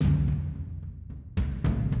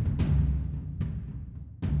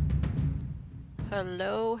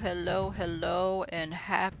Hello, hello, hello, and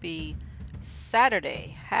happy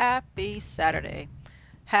Saturday. Happy Saturday.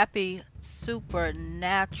 Happy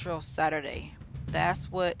Supernatural Saturday.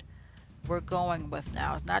 That's what we're going with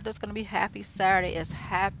now. It's not just going to be Happy Saturday, it's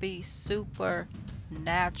Happy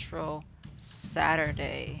Supernatural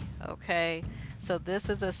Saturday. Okay? So, this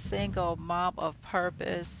is a single mom of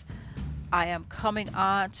purpose. I am coming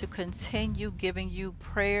on to continue giving you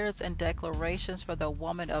prayers and declarations for the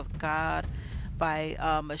woman of God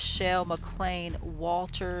by Michelle McLean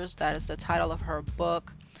Walters. That is the title of her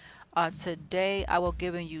book. Today, I will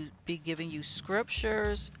be giving you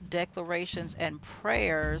scriptures, declarations, and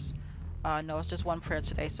prayers. No, it's just one prayer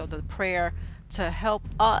today. So the prayer to help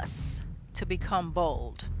us to become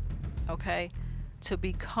bold. Okay, to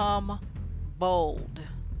become bold.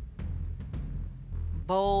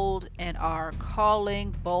 Bold in our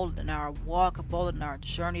calling, bold in our walk, bold in our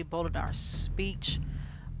journey, bold in our speech,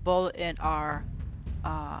 bold in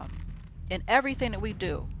everything that we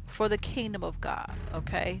do for the kingdom of God.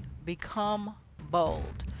 Okay, become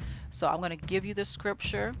bold. So I'm going to give you the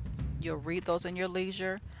scripture. You'll read those in your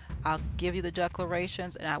leisure. I'll give you the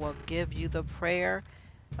declarations and I will give you the prayer.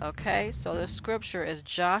 Okay, so the scripture is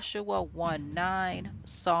Joshua 1:9,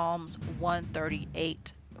 Psalms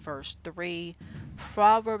 138 verse 3,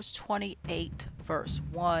 Proverbs 28 verse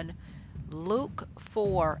 1, Luke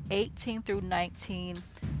 4:18 through 19,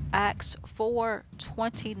 Acts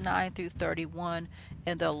 4:29 through 31,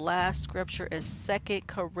 and the last scripture is 2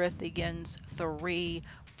 Corinthians 3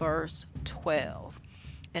 verse 12.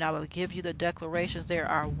 And I will give you the declarations. There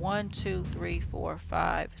are 1, 2, 3, 4,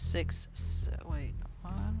 5, 6, wait,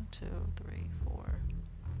 1, 2, 3, 4,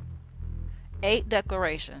 8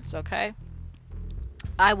 declarations, okay?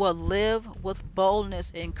 I will live with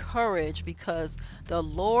boldness and courage because the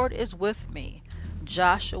Lord is with me.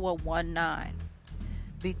 Joshua 1:9.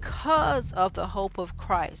 Because of the hope of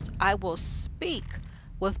Christ, I will speak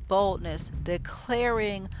with boldness,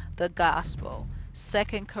 declaring the gospel.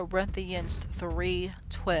 2 Corinthians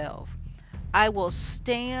 3:12. I will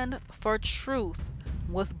stand for truth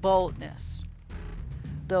with boldness.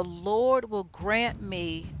 The Lord will grant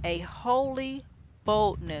me a holy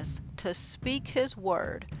boldness to speak his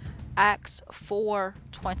word. Acts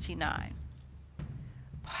 4:29.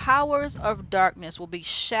 Powers of darkness will be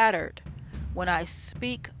shattered when I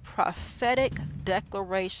speak prophetic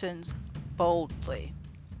declarations boldly.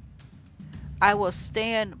 I will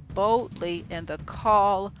stand boldly in the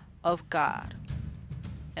call of God.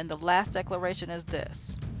 And the last declaration is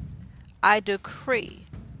this: I decree,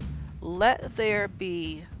 let there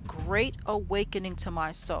be great awakening to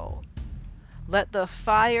my soul. Let the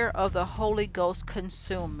fire of the Holy Ghost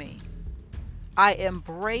consume me. I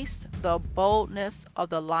embrace the boldness of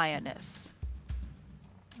the lioness.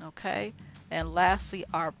 Okay? And lastly,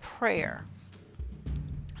 our prayer.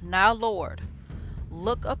 Now, Lord,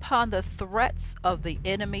 look upon the threats of the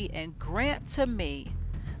enemy and grant to me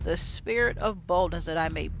the spirit of boldness that I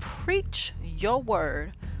may preach your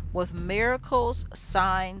word with miracles,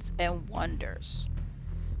 signs, and wonders.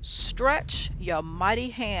 Stretch your mighty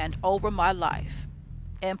hand over my life.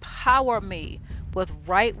 Empower me with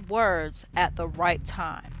right words at the right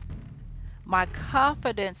time. My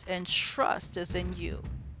confidence and trust is in you.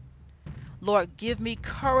 Lord, give me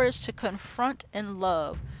courage to confront and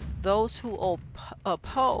love those who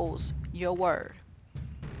oppose your word.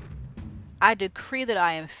 I decree that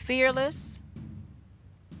I am fearless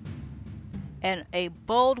and a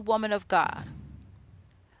bold woman of God.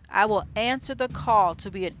 I will answer the call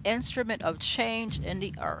to be an instrument of change in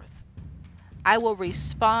the earth. I will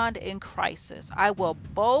respond in crisis. I will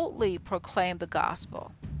boldly proclaim the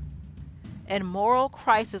gospel. In moral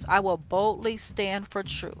crisis, I will boldly stand for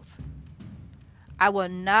truth. I will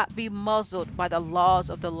not be muzzled by the laws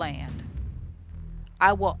of the land.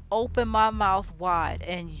 I will open my mouth wide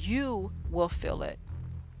and you will fill it.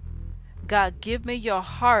 God, give me your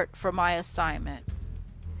heart for my assignment.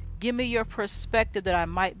 Give me your perspective that I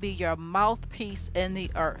might be your mouthpiece in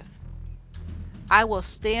the earth. I will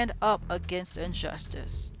stand up against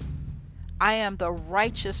injustice. I am the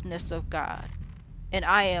righteousness of God, and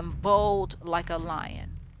I am bold like a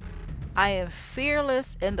lion. I am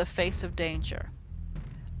fearless in the face of danger.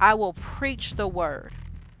 I will preach the word.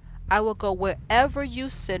 I will go wherever you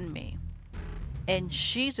send me. In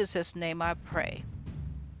Jesus' name I pray.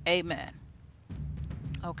 Amen.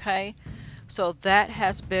 Okay? So that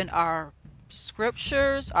has been our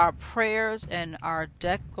scriptures, our prayers, and our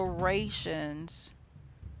declarations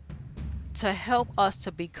to help us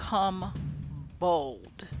to become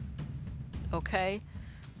bold. Okay?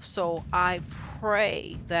 So I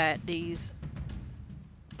pray that these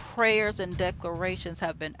prayers and declarations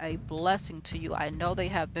have been a blessing to you. I know they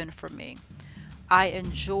have been for me. I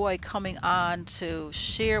enjoy coming on to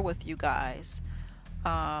share with you guys,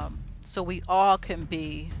 so we all can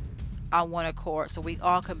be on one accord, so we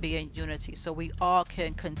all can be in unity, so we all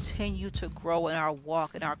can continue to grow in our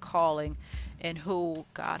walk, in our calling, in who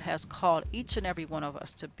God has called each and every one of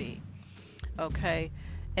us to be. Okay?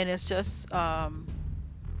 And it's just funny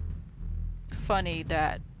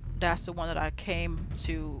that that's the one that I came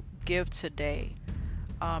to give today,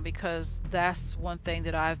 because that's one thing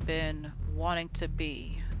that I've been wanting to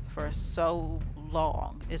be for so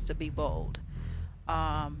long, is to be bold.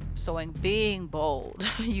 So in being bold,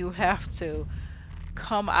 you have to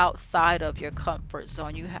come outside of your comfort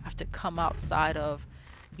zone. You have to come outside of,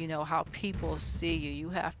 how people see you. You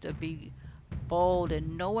have to be bold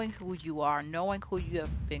in knowing who you are, knowing who you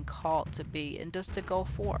have been called to be, and just to go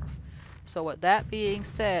forth. So with that being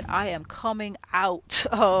said, I am coming out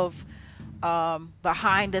of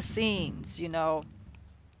behind the scenes. In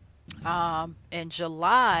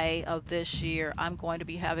July of this year, I'm going to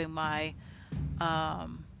be having my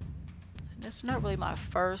it's not really my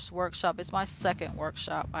first workshop, it's my second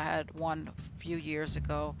workshop. I had one a few years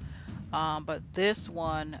ago, but this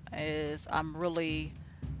one is, I'm really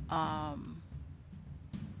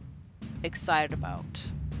excited about,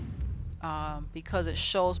 because it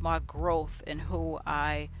shows my growth in who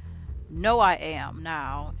I know I am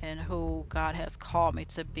now and who God has called me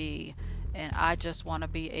to be. And I just want to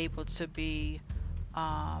be able to be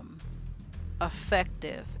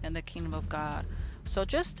effective in the kingdom of God. So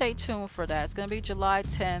just stay tuned for that. It's going to be July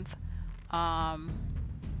 10th.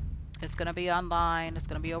 It's going to be online. It's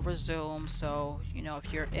going to be over Zoom. So,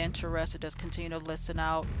 if you're interested, just continue to listen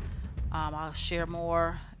out. I'll share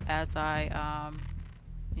more as I,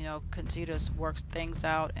 continue to work things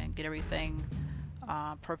out and get everything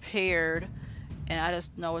prepared. And I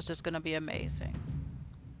just know it's just going to be amazing.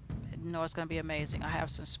 It's going to be amazing. I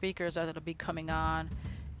have some speakers that will be coming on.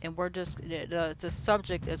 And we're just, the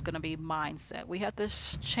subject is going to be mindset. We have to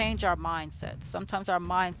change our mindsets. Sometimes our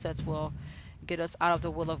mindsets will get us out of the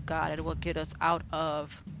will of God. It will get us out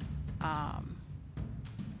of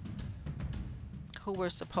who we're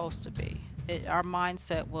supposed to be. Our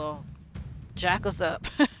mindset will jack us up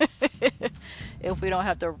if we don't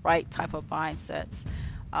have the right type of mindsets.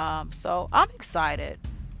 So I'm excited.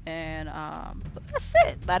 And that's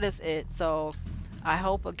it. That is it. So I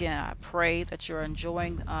hope, again, I pray that you're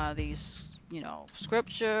enjoying these,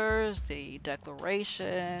 scriptures, the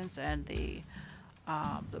declarations, and the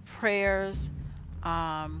prayers.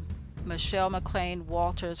 Michelle McLean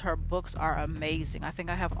Walters, her books are amazing. I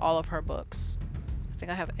think I have all of her books. I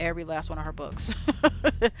think I have every last one of her books.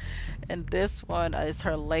 And this one is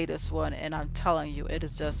her latest one, and I'm telling you, it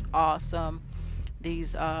is just awesome.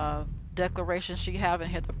 These declarations she have in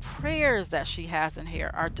here, the prayers that she has in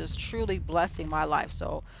here, are just truly blessing my life.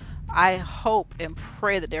 So I hope and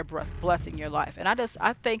pray that they're blessing your life. And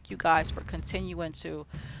I thank you guys for continuing to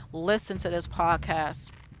listen to this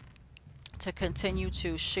podcast, to continue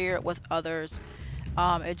to share it with others.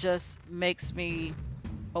 It just makes me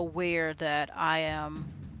aware that I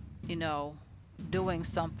am, doing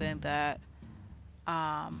something that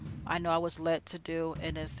I know I was led to do,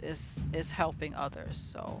 and is helping others.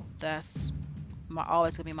 So that's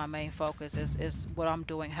always gonna be my main focus, is what I'm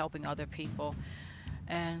doing, helping other people.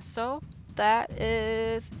 And so that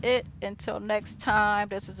is it. Until next time,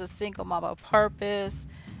 this is a Single Mama Purpose,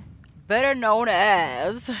 better known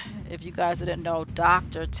as, if you guys didn't know,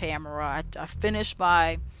 Dr. Tamara. I finished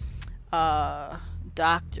my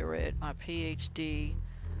doctorate, my PhD.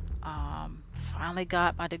 Finally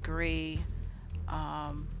got my degree.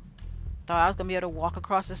 Thought I was going to be able to walk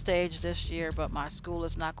across the stage this year, but my school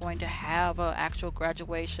is not going to have an actual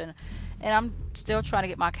graduation. And I'm still trying to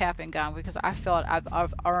get my cap and gown, because I felt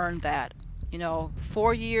I've earned that.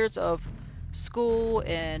 4 years of school,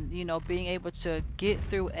 and being able to get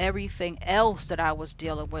through everything else that I was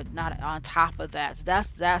dealing with, not on top of that. So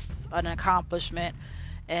that's an accomplishment,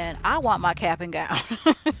 and I want my cap and gown.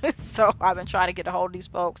 So I've been trying to get a hold of these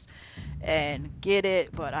folks and get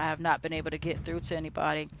it, but I have not been able to get through to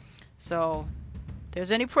anybody. So if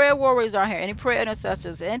there's any prayer warriors out here, any prayer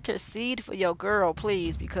intercessors, intercede for your girl,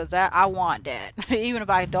 please, because I want that. Even if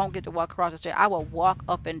I don't get to walk across the street, I will walk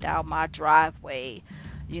up and down my driveway.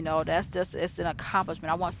 That's just, it's an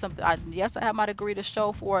accomplishment. I want something. Yes, I have my degree to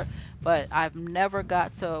show for it, but I've never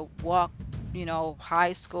got to walk,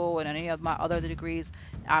 high school and any of my other degrees.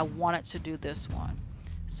 I wanted to do this one.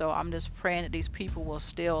 So I'm just praying that these people will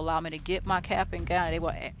still allow me to get my cap and gown. They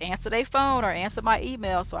will answer their phone or answer my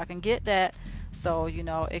email so I can get that. So,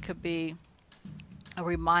 it could be a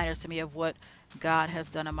reminder to me of what God has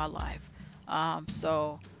done in my life.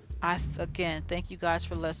 So again, thank you guys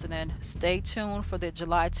for listening. Stay tuned for the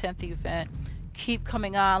July 10th event. Keep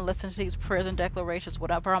coming on, listen to these prayers and declarations.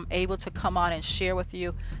 Whatever I'm able to come on and share with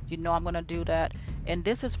you, you know I'm going to do that. And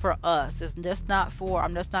this is for us. It's just not for,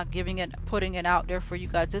 I'm just not giving it, putting it out there for you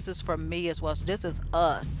guys. This is for me as well. So this is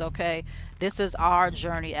us, okay? This is our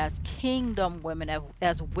journey as kingdom women,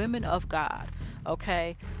 as women of God,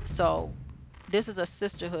 okay? So this is a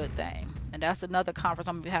sisterhood thing. And that's another conference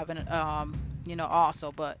I'm going to be having,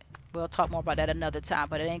 also. But we'll talk more about that another time.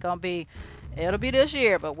 But it ain't going to be, it'll be this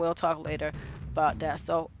year, but we'll talk later about that.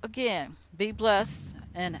 So again, be blessed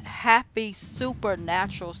and happy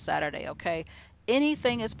supernatural Saturday, okay?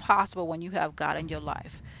 Anything is possible when you have God in your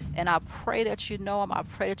life. And I pray that you know him. I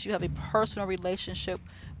pray that you have a personal relationship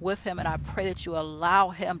with him. And I pray that you allow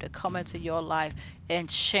him to come into your life and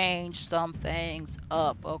change some things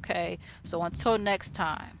up, okay? So until next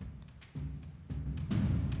time.